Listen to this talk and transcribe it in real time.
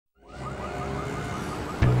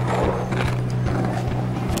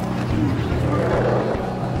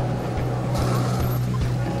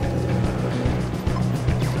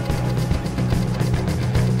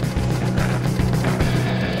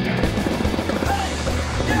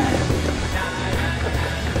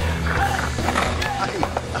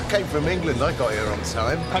came from England. I got here on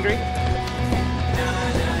time. Hungry?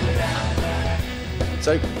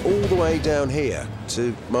 So, all the way down here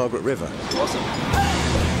to Margaret River. Awesome.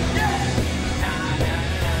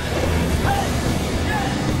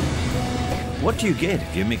 What do you get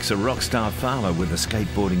if you mix a rock star farmer with a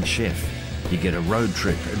skateboarding chef? You get a road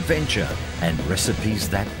trip, adventure, and recipes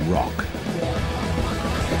that rock.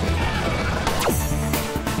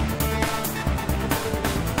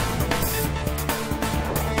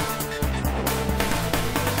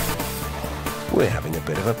 We're having a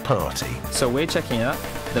bit of a party. So we're checking out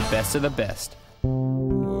the best of the best.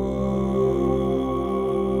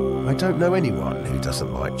 I don't know anyone who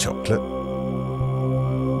doesn't like chocolate.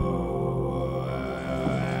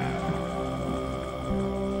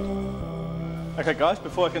 Okay guys,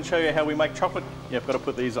 before I can show you how we make chocolate, you've got to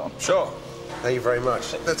put these on. Sure. Thank you very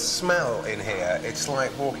much. The smell in here, it's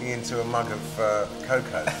like walking into a mug of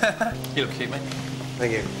cocoa. You look cute, mate.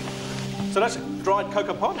 Thank you. So that's a dried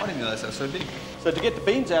cocoa pod. I didn't realise that was so big. So to get the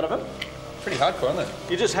beans out of it, Pretty hardcore, aren't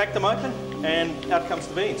they? you just hack them open and out comes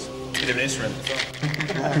the beans. Bit of an instrument as well.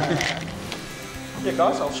 Yeah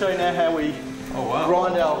guys, I'll show you now how we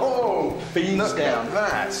grind our beans down.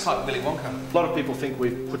 That's like Willy Wonka. A lot of people think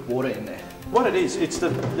we've put water in there. What it is, it's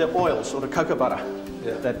the oils or the cocoa butter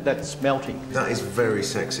that's melting. That is very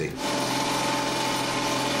sexy.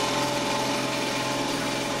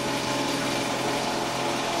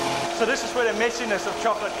 So this is where the messiness of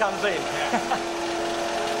chocolate comes in.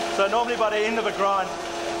 So normally by the end of a grind,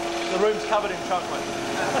 the room's covered in chocolate.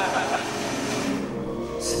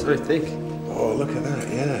 So thick. Oh, look at that,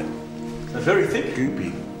 yeah. They're very thick,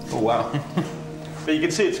 Goopy. Oh, wow. but you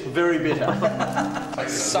can see it's very bitter. Like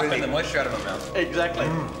sucking the moisture out of my mouth. Exactly.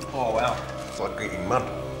 Oh, wow. It's like eating mud.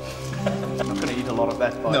 I'm not going to eat a lot of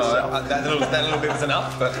that by No, itself. that little bit was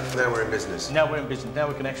enough, but... Now we're in business. Now we're in business. Now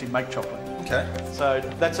we can actually make chocolate. Okay. So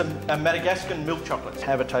that's a Madagascan milk chocolate.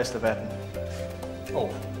 Have a taste of that. Oh.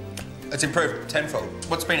 It's improved tenfold.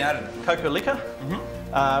 What's been added? Cocoa liquor.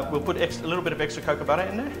 We'll put a little bit of extra cocoa butter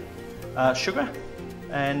in there. Sugar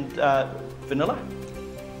and vanilla.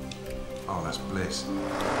 Oh, that's bliss.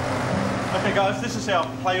 Okay, guys, this is our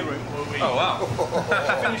playroom where we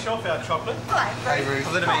finish off our chocolate. Right, Hey, Ruth.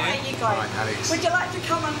 Pleasure to meet you. There you go. Right, Alex. Would you like to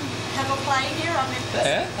come and have a play here? I mean,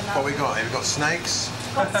 Yeah. What we got here? We've got snakes,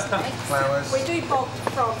 flowers, We do bogged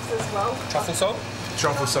frogs as well. Truffle salt,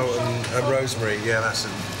 truffle salt and rosemary. Yeah, that's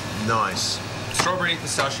nice. strawberry,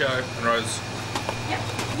 pistachio, and rose. Yep.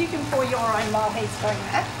 You can pour your own while he's doing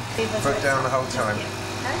that. Put it down the whole time.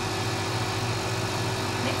 Okay.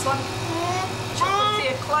 Next one. Chocolate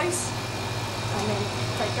here close. And then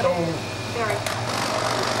take it off. Very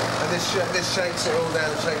And this shakes it all down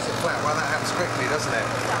and shakes it flat. Well, that happens quickly, doesn't it?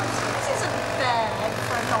 does. This isn't bad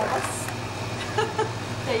for a novice.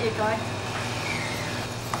 There you go.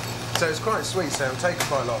 So it's quite sweet, so it'll take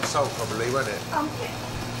quite a lot of salt probably, won't it? Yeah.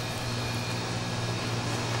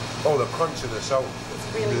 Oh, the crunch of the salt.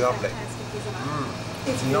 It's really lovely. fantastic, isn't it?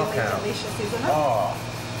 It's Knockout. really delicious, isn't it? Oh,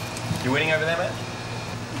 You winning over there, mate?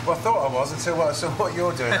 well, I thought I was until I saw what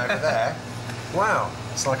you're doing over there. Wow,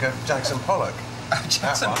 it's like a Jackson Pollock.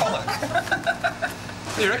 Jackson Pollock.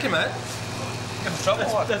 What do you reckon, mate? Have a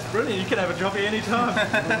trouble? That's brilliant. You can have a job here any time.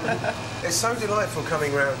 It's so delightful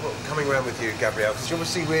coming round with you, Gabrielle, because you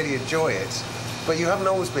obviously really enjoy it. But you haven't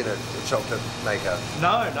always been a chocolate maker. No,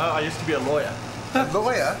 I used to be a lawyer. A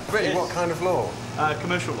lawyer? Really? Yes. What kind of law?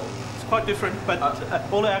 Commercial law. It's quite different, but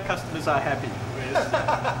all our customers are happy.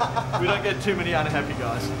 We don't get too many unhappy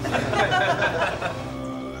guys.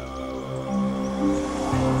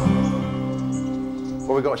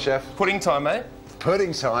 What we got, chef? Pudding time, mate.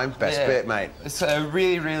 Pudding time, best bit, mate. It's a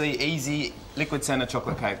really, really easy liquid centre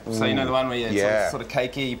chocolate cake. So you know the one where it's sort of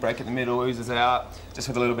cakey, you break it in the middle, oozes out, just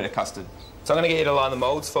with a little bit of custard. So I'm going to get you to line the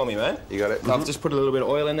moulds for me, man. You got it. I've just put a little bit of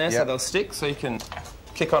oil in there so they'll stick, so you can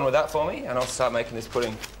kick on with that for me, and I'll start making this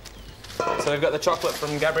pudding. So we've got the chocolate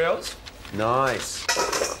from Gabrielle's. Nice.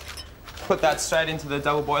 Put that straight into the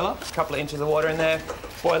double boiler. A couple of inches of water in there,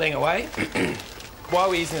 boiling away. While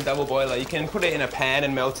we're using the double boiler, you can put it in a pan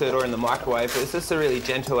and melt it, or in the microwave, but it's just a really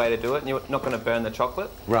gentle way to do it, and you're not going to burn the chocolate.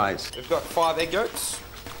 Right. We've got 5 egg yolks,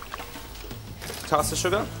 caster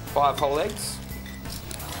sugar, 5 whole eggs.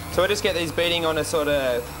 So we just get these beating on a sort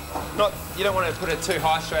of, you don't want to put it too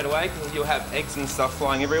high straight away because you'll have eggs and stuff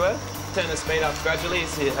flying everywhere. Turn the speed up gradually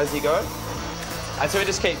as you go. And so we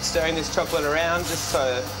just keep stirring this chocolate around just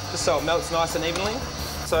so it melts nice and evenly.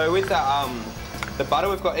 So with that, the butter,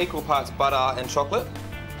 we've got equal parts butter and chocolate.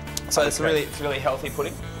 So it's really healthy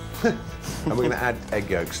pudding. And we're going to add egg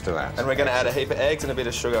yolks to that. And we're going to add a heap of eggs and a bit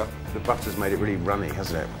of sugar. The butter's made it really runny,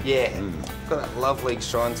 hasn't it? Yeah. Got that lovely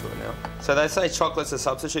shine to it now. So they say chocolate's a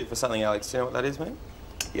substitute for something, Alex. Do you know what that is, mate?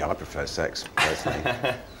 Yeah, I prefer sex,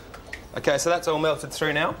 personally. Okay, so that's all melted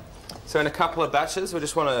through now. So in a couple of batches, we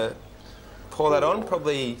just want to pour that on,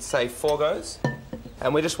 probably, say, 4 goes.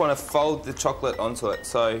 And we just want to fold the chocolate onto it.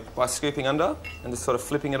 So by scooping under and just sort of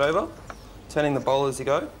flipping it over, turning the bowl as you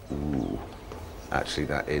go. Ooh. Actually,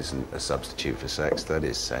 that isn't a substitute for sex, that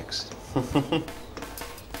is sex.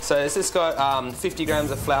 So it's just got 50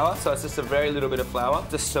 grams of flour, so it's just a very little bit of flour,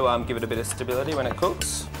 just to give it a bit of stability when it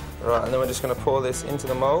cooks. All right, and then we're just going to pour this into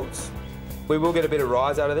the moulds. We will get a bit of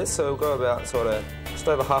rise out of this, so we'll go about sort of just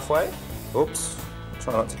over halfway. Oops,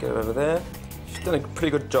 try not to get it over there. You've done a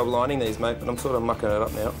pretty good job lining these, mate, but I'm sort of mucking it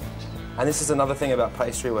up now. And this is another thing about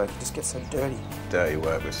pastry work, it just gets so dirty. Dirty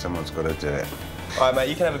work, but someone's got to do it. All right, mate,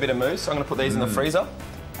 you can have a bit of mousse. I'm going to put these in the freezer,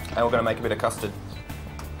 and we're going to make a bit of custard.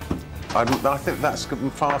 I think that's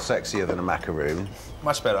far sexier than a macaroon.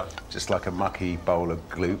 Much better. Just like a mucky bowl of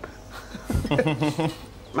gloop.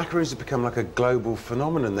 Macaroons have become like a global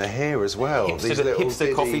phenomenon. They're here as well.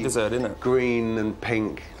 Hipster coffee dessert, isn't it? Green and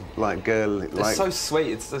pink, like girl. They're so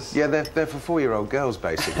sweet. It's just... Yeah, they're for 4-year-old girls,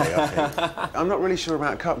 basically, I think. I'm not really sure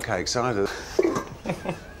about cupcakes either.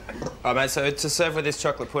 All right, mate, so to serve with this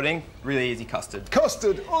chocolate pudding, really easy custard.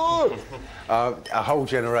 Custard! Oh! A whole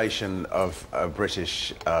generation of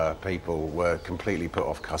British people were completely put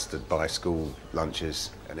off custard by school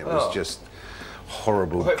lunches, and it was just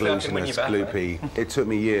horrible, glutinous, gloopy. It took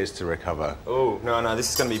me years to recover. Oh, no, this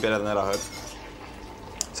is going to be better than that, I hope.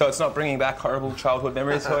 So it's not bringing back horrible childhood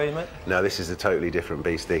memories for you, mate? No, this is a totally different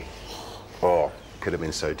beastie. Oh, could have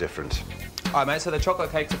been so different. All right, mate, so the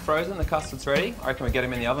chocolate cakes are frozen, the custard's ready. I reckon we get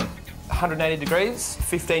them in the oven. 180 degrees,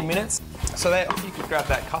 15 minutes. So there, if you could grab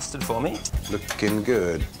that custard for me. Looking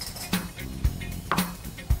good.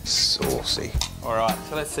 Saucy. All right,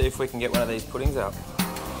 so let's see if we can get one of these puddings out.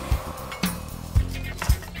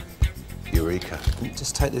 Eureka.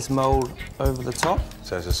 Just take this mould over the top.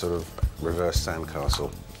 So it's a sort of reverse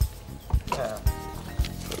sandcastle. Yeah.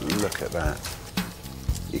 But look at that.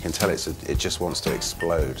 You can tell it just wants to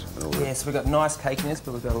explode. Yeah, so we've got nice cakiness,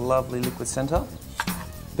 but we've got a lovely liquid centre.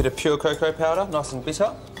 Bit of pure cocoa powder, nice and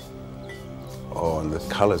bitter. Oh, and the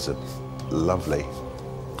colours are lovely.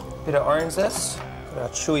 Bit of orange zest, got our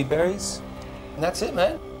chewy berries. And that's it,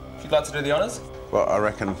 mate. If you'd like to do the honours. Well, I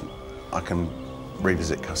reckon I can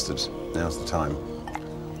revisit custards. Now's the time.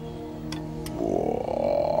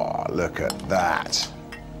 Whoa, look at that.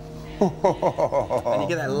 And you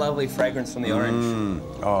get that lovely fragrance from the orange.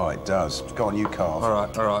 Oh, it does. Go on, you carve.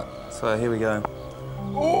 All right. So here we go.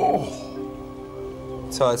 Oh!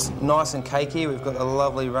 So it's nice and cakey. We've got a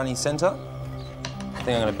lovely runny centre. I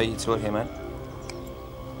think I'm going to beat you to it here, mate.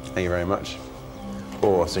 Thank you very much.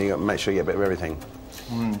 Oh, so you got to make sure you get a bit of everything.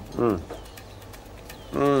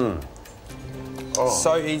 Oh.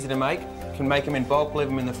 So easy to make. You can make them in bulk, leave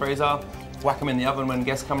them in the freezer, whack them in the oven when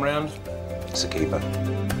guests come round. It's a keeper.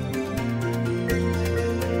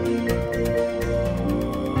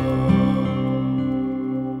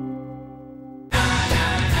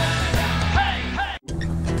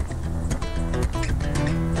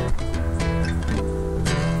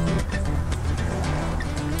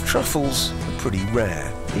 Truffles are pretty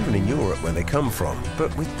rare, even in Europe where they come from,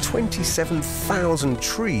 but with 27,000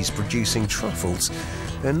 trees producing truffles,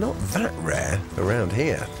 they're not that rare around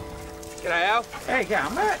here. G'day, Al. How you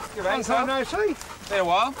going, mate? Good, Long mate. time no see. Been a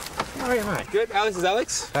while. How are you, mate? Good. Al, this is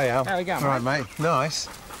Alex. Hey, Al. How you going, All right, mate. Nice.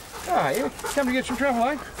 Oh, you come to get some truffle,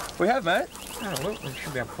 eh? We have, mate. Oh, look, we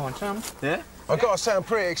should be able to find some. Yeah? I've got to say I'm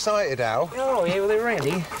pretty excited, Al. Oh, yeah, well, they're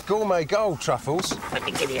handy. Gourmet gold truffles. Let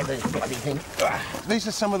me get you this bloody thing. These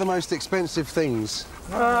are some of the most expensive things.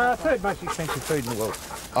 Third most expensive food in the world.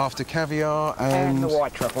 After caviar and... the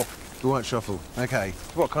white truffle. The white truffle. OK.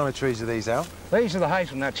 What kind of trees are these, Al? These are the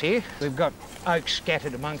hazelnuts here. We've got oaks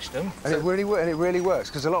scattered amongst them. And it really works,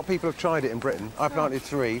 because a lot of people have tried it in Britain. I planted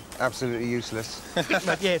 3, absolutely useless.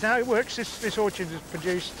 But yeah, no, it works. This orchard has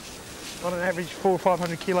produced, on an average, 400 or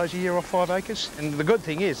 500 kilos a year off 5 acres. And the good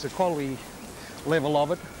thing is the quality level of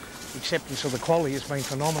it, acceptance of the quality has been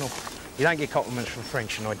phenomenal. You don't get compliments from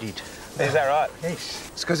French, and I did. Is that right? Yes.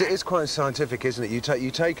 It's because it is quite scientific, isn't it? You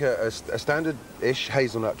take a standard-ish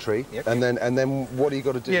hazelnut tree, yep. and then what do you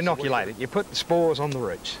got to do? You inoculate it. You put the spores on the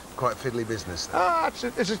roots. Quite fiddly business.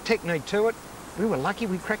 There's a technique to it. We were lucky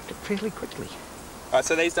we cracked it fairly quickly. All right,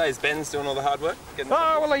 so these days Ben's doing all the hard work?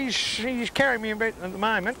 Oh, well, he's carrying me a bit at the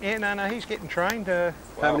moment. Yeah, no, he's getting trained. How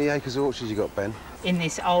many acres of orchards you got, Ben? In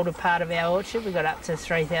this older part of our orchard, we've got up to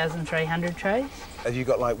 3,300 trees. Have you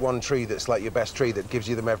got like one tree that's like your best tree that gives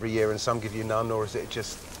you them every year and some give you none, or is it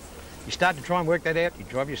just... You start to try and work that out, you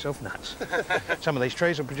drive yourself nuts. Some of these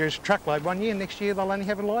trees will produce a truckload one year, next year they'll only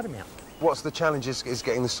have a light amount. What's the challenge is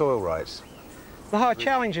getting the soil right? The high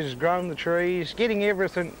challenge is growing the trees, getting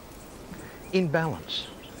everything in balance.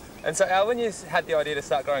 And so, Al, when you had the idea to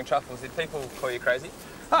start growing truffles, did people call you crazy?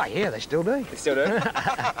 Oh, yeah, they still do. They still do?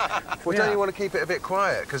 Well, don't you want to keep it a bit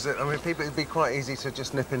quiet? Because, I mean, people, it'd be quite easy to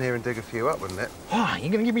just nip in here and dig a few up, wouldn't it? Oh, you're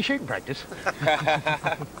going to give me shooting practice?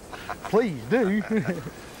 Please do.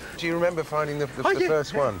 Do you remember finding the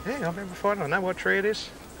first one? Yeah, I remember finding it. I know what tree it is.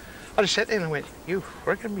 I just sat there and went, you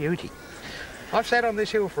freaking beauty. I've sat on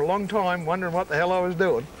this hill for a long time wondering what the hell I was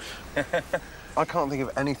doing. I can't think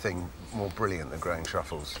of anything more brilliant than growing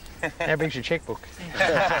truffles. How big's your checkbook?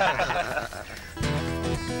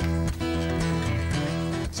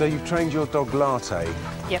 So you've trained your dog Latte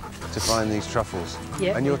Yep. to find these truffles?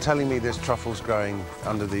 Yep. And you're telling me there's truffles growing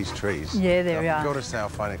under these trees? Yeah, there we are. I've got to say, I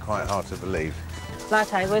find it quite hard to believe.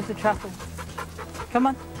 Latte, where's the truffle? Come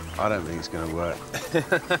on. I don't think it's going to work.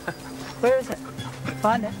 Where is it?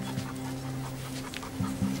 Find it.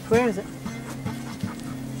 Where is it?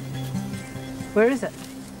 Where is it?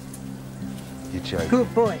 You're joking.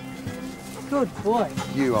 Good boy. Good boy.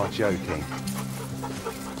 You are joking.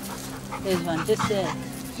 There's one just there.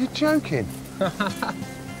 You're joking.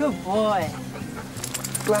 Good boy.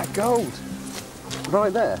 Black gold.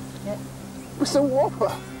 Right there. Yep. It's a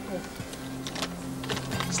whopper. Yes.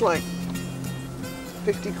 It's like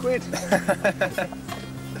 50 quid.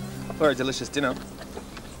 Or a delicious dinner.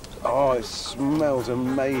 Oh, it smells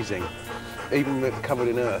amazing. Even with covered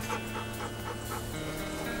in earth.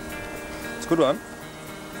 It's a good one.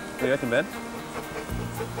 What do you reckon, Ben?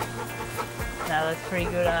 No, that's pretty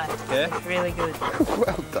good, eh? Yeah? It's really good.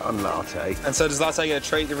 Well done, Latte. And so does Latte get a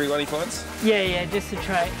treat every one he finds? Yeah, just a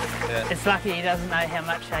treat. Yeah. It's lucky he doesn't know how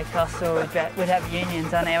much they cost or we'd have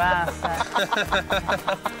unions on our arse. So.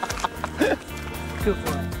 Good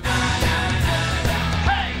boy.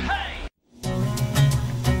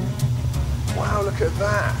 Wow, look at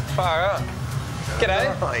that. Far out.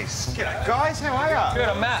 G'day. Nice. G'day guys, how are you? Good,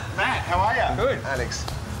 I'm Matt. Matt, how are you? Good. Alex,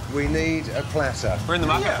 we need a platter. We're in the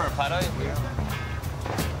market Yeah. for a platter.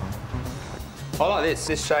 I like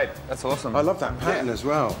this shape. That's awesome. I love that pattern as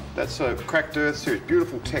well. That's a cracked earth series,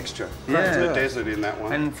 beautiful texture. Yeah. From the desert in that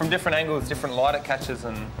one. And from different angles, different light it catches,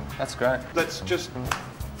 and that's great. Let's just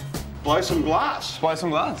blow some glass. Blow some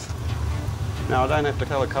glass. Now, I don't have to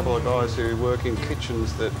tell a couple of guys who work in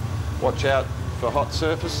kitchens that watch out for hot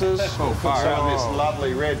surfaces. We'll put far some of out. this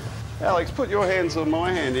lovely red. Alex, put your hands on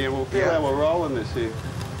my hand here. We'll feel how we're rolling this here.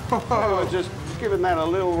 So we're just giving that a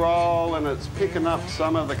little roll, and it's picking up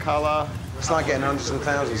some of the colour. It's like getting hundreds of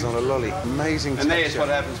thousands on a lolly. Amazing And there's texture. what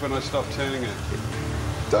happens when I stop turning it.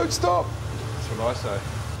 Don't stop. That's what I say.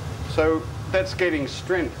 So that's getting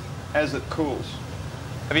strength as it cools.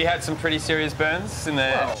 Have you had some pretty serious burns in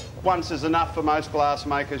there? Well, once is enough for most glass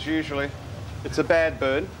makers usually. It's a bad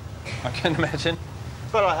burn. I can imagine.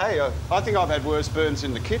 But hey, I think I've had worse burns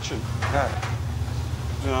in the kitchen.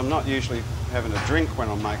 And I'm not usually having a drink when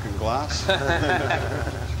I'm making glass.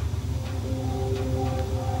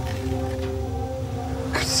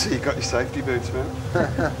 Good to see you got your safety boots, man.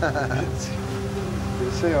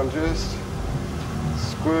 You see, I'm just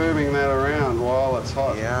squirming that around while it's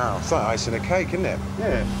hot. Yeah, it's like icing a cake, isn't it?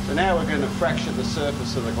 Yeah. So now we're going to fracture the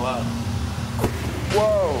surface of the glass.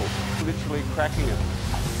 Whoa! Literally cracking it.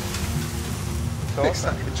 It's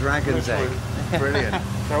like a dragon's egg. Brilliant.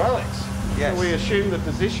 So Alex, Yes. we assume the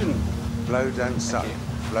position. Blow, don't suck.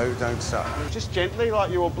 Blow, don't suck. Just gently,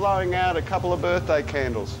 like you were blowing out a couple of birthday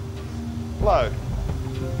candles. Blow.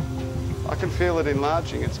 I can feel it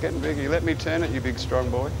enlarging. It's getting bigger. You let me turn it, you big strong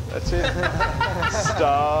boy. That's it.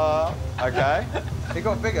 Stop. Okay. It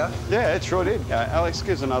got bigger. Yeah, it sure did. Alex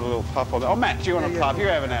gives another little puff on it. Oh, Matt, do you want a puff? You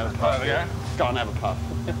haven't had a puff. Yeah. Go and have a puff.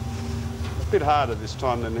 It's a bit harder this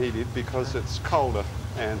time than he did because it's colder.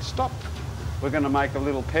 And stop. We're going to make a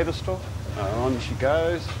little pedestal. On she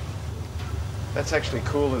goes. That's actually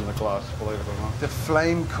cool in the glass, believe it or not. The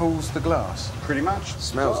flame cools the glass. Pretty much.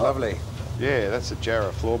 Smells lovely. Yeah, that's a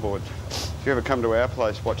Jarrah floorboard. If you ever come to our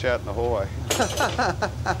place, watch out in the hallway.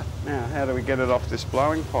 Now, how do we get it off this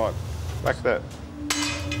blowing pipe? Like that.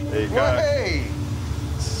 There you go. Hey!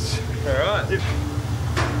 All right.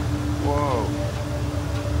 Whoa.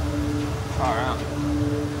 Far out.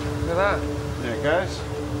 Look at that. There it goes.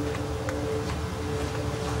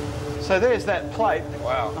 So there's that plate.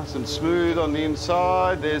 Wow. Nice and smooth on the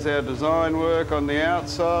inside. There's our design work on the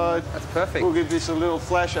outside. That's perfect. We'll give this a little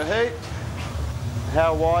flash of heat.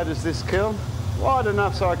 How wide is this kiln? Wide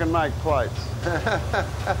enough so I can make plates.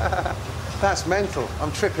 That's mental.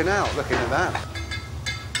 I'm tripping out looking at that.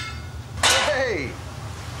 Hey!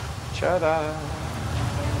 Ta-da!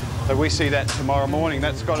 So we see that tomorrow morning.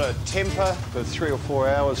 That's got a temper for 3 or 4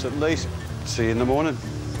 hours at least. See you in the morning.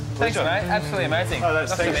 Thanks, mate. Absolutely amazing. Oh,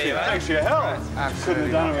 that's thanks for your help.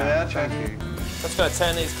 Absolutely. Couldn't have done it without you. Thank you. Just going to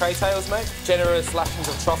turn these cray tails, mate. Generous lashings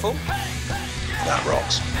of truffle. That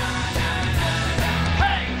rocks.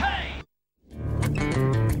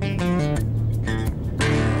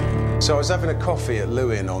 So I was having a coffee at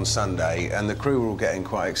Lewin on Sunday, and the crew were all getting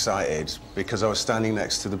quite excited because I was standing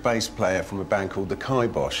next to the bass player from a band called the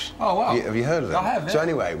Kibosh. Oh, wow. Have you heard of them? I have, yeah. So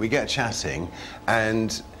anyway, we get chatting,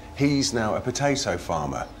 and he's now a potato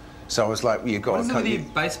farmer. So I was like, well, you've got What is it with you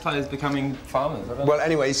bass players becoming farmers? Well,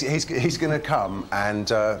 anyway, he's going to come and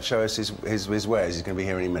show us his wares. He's going to be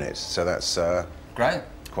here any minute. So that's Great.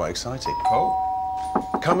 quite exciting. Cool.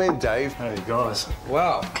 Come in, Dave. Hey, guys.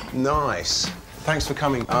 Wow. Nice. Thanks for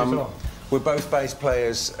coming. We're both bass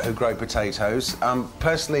players who grow potatoes.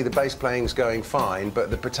 Personally, the bass playing's going fine, but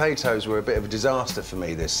the potatoes were a bit of a disaster for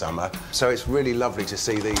me this summer. So it's really lovely to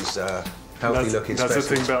see these healthy-looking That's the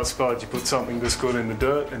specimens. thing about spud. You put something this good in the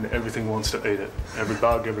dirt and everything wants to eat it. Every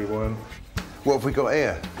bug, every worm. What have we got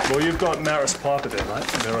here? Well, you've got Maris Piper there, mate.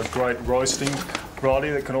 They're a great roasting variety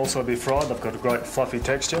that can also be fried. They've got a great fluffy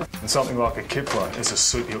texture. And something like a Kipler is a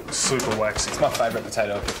super waxy. It's my favourite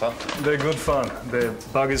potato, Kipler. They're good fun. They're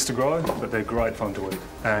buggers to grow, but they're great fun to eat.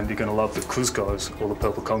 And you're going to love the Cuscos or the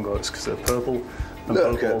purple Congos because they're purple and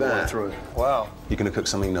purple all the way through. Wow. You're going to cook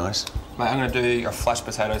something nice? Mate, I'm going to do a flash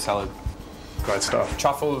potato salad. Great stuff.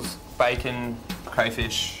 Truffles, bacon,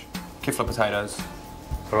 crayfish, Kipler potatoes.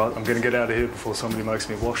 All right, I'm going to get out of here before somebody makes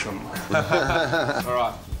me wash them. All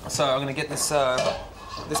right, so I'm going to get this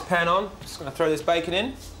this pan on. Just going to throw this bacon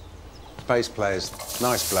in. Bass players,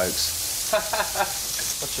 nice blokes.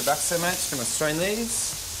 Watch your back there, mate. Just going to strain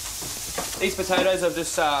these. These potatoes are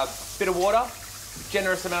just a bit of water,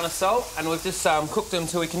 generous amount of salt, and we've just cooked them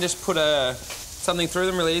till we can just put something through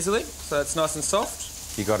them really easily, so it's nice and soft.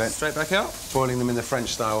 You got it? Straight back out. Boiling them in the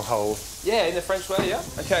French-style hole. Yeah, in the French way, yeah.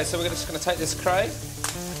 Okay, so we're just going to take this cray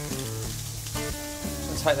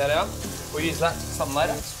and take that out. We'll use that for something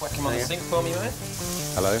later. Just whack him on the sink for me, mate.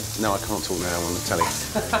 Hello? No, I can't talk now on the telly.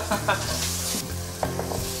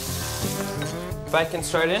 Bacon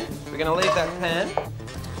straight in. We're going to leave that pan.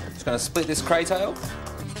 Just going to split this cray tail.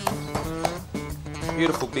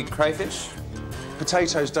 Beautiful big crayfish.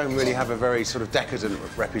 Potatoes don't really have a very sort of decadent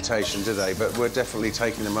reputation, do they? But we're definitely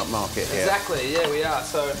taking them up market here. Exactly, yeah, we are.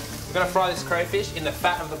 So we're going to fry this crayfish in the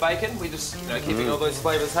fat of the bacon. We're just, keeping all those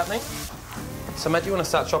flavours happening. So, mate, do you want to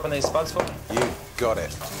start chopping these spuds for me? You got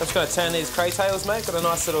it. I'm just going to turn these cray tails, mate. Got a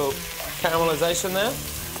nice little caramelisation there.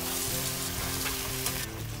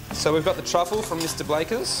 So we've got the truffle from Mr.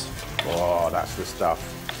 Blaker's. Oh, that's the stuff.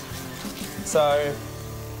 So,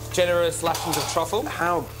 generous lashings of truffle.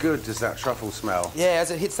 How good does that truffle smell? Yeah, as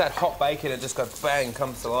it hits that hot bacon, it just goes bang,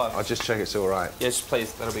 comes to life. I'll just check it's all right. Yes,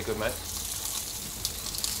 please. That'll be good, mate.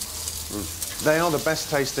 They are the best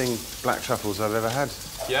tasting black truffles I've ever had.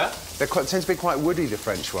 Yeah? They tend to be quite woody, the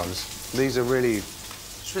French ones. These are really...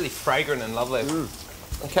 It's really fragrant and lovely.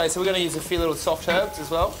 Okay, so we're going to use a few little soft herbs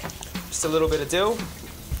as well. Just a little bit of dill.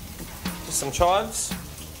 Just some chives.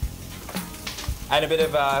 And a bit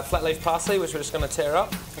of flat leaf parsley, which we're just going to tear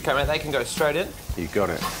up. Okay, mate, they can go straight in. You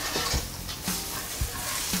got it.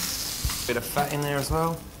 Bit of fat in there as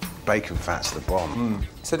well. Bacon fat's the bomb.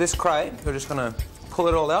 So this cray, we're just going to pull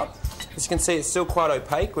it all out. As you can see, it's still quite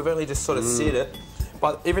opaque. We've only just sort of seared it.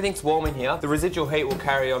 But everything's warm in here. The residual heat will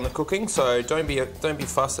carry on the cooking, so don't be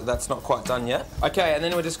fussed that that's not quite done yet. Okay, and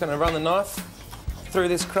then we're just going to run the knife through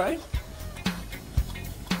this cray.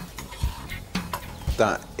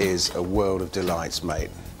 That is a world of delights, mate.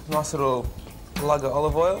 Nice little lug of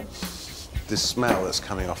olive oil. The smell that's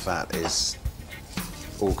coming off that is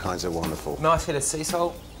all kinds of wonderful. Nice hit of sea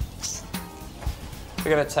salt.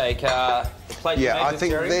 We're going to take the plate. Yeah, I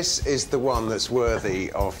think this is the one that's worthy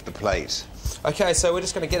of the plate. Okay, so we're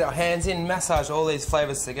just going to get our hands in, massage all these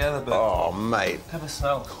flavours together. But oh, mate. Have a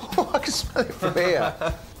smell. I can smell it from here.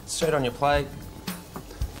 Straight on your plate.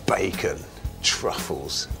 Bacon,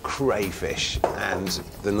 truffles, crayfish, and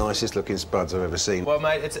the nicest looking spuds I've ever seen. Well,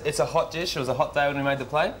 mate, it's a hot dish. It was a hot day when we made the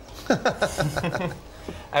plate.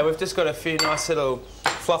 And we've just got a few nice little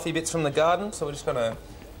fluffy bits from the garden, so we're just going to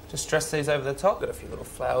just dress these over the top. Got a few little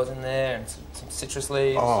flowers in there and some citrus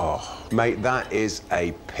leaves. Oh, mate, that is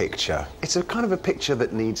a picture. It's a kind of a picture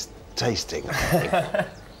that needs tasting.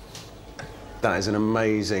 That is an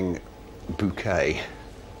amazing bouquet.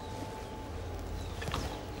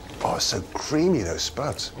 Oh, it's so creamy, those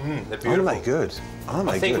spuds. They're beautiful. Aren't they good?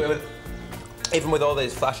 Aren't they good? Even with all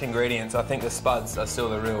these flash ingredients, I think the spuds are still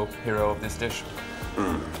the real hero of this dish.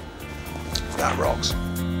 That rocks.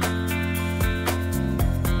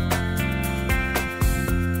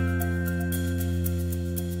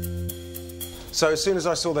 So as soon as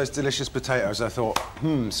I saw those delicious potatoes, I thought,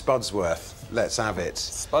 Spudsworth, let's have it.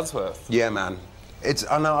 Spudsworth? Yeah, man.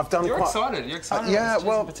 I know I've done. You're excited. You're excited. Yeah, about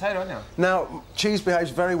well, potato, aren't you? Now cheese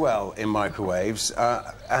behaves very well in microwaves,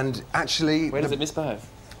 and actually. Where does it misbehave?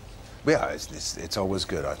 Yeah, it's always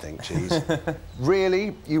good, I think, cheese.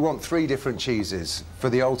 Really, you want 3 different cheeses for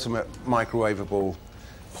the ultimate microwavable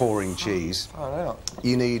pouring cheese. Oh, no.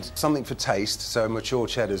 You need something for taste, so mature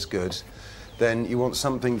cheddar's good. Then you want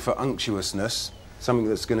something for unctuousness, something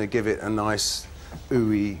that's going to give it a nice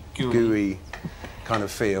ooey, gooey kind of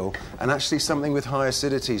feel. And actually something with high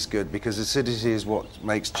acidity is good, because acidity is what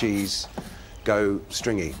makes cheese go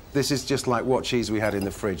stringy. This is just like what cheese we had in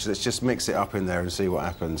the fridge. Let's just mix it up in there and see what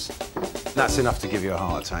happens. That's enough to give you a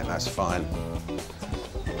heart attack, that's fine.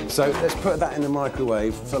 So let's put that in the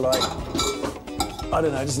microwave for like, I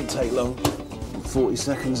don't know, it doesn't take long. 40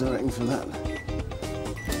 seconds, I reckon, for that.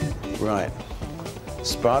 Right.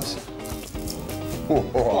 Spud.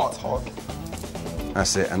 Oh, it's hot.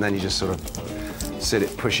 That's it, and then you just sort of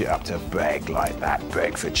push it up to beg like that.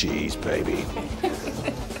 Beg for cheese, baby.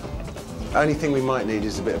 Only thing we might need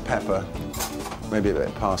is a bit of pepper, maybe a bit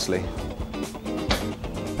of parsley.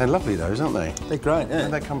 They're lovely, those, aren't they? They're great, yeah.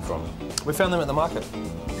 Where'd they come from? We found them at the market.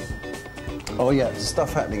 Oh, yeah, there's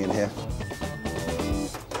stuff happening in here.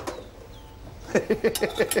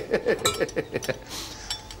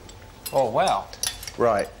 Oh, wow.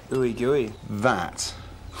 Right. Ooey gooey. That.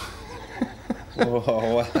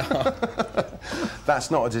 Oh, wow. That's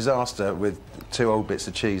not a disaster with 2 old bits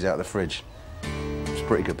of cheese out of the fridge. It's a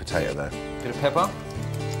pretty good potato, though. Bit of pepper.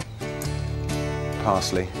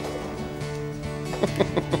 Parsley.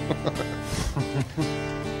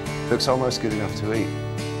 Looks almost good enough to eat.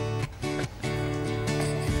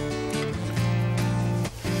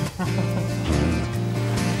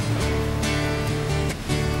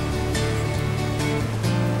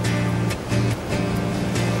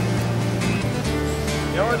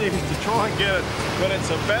 The idea is to try and get it when it's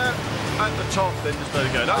about at the top, then just let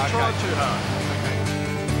it go. Don't try too hard.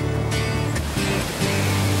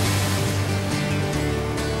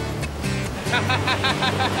 I'm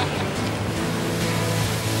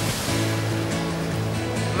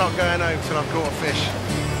not going home till I've caught a fish.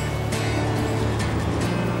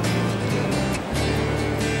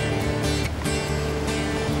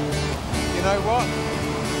 You know what?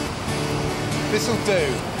 This'll do.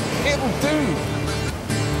 It'll do.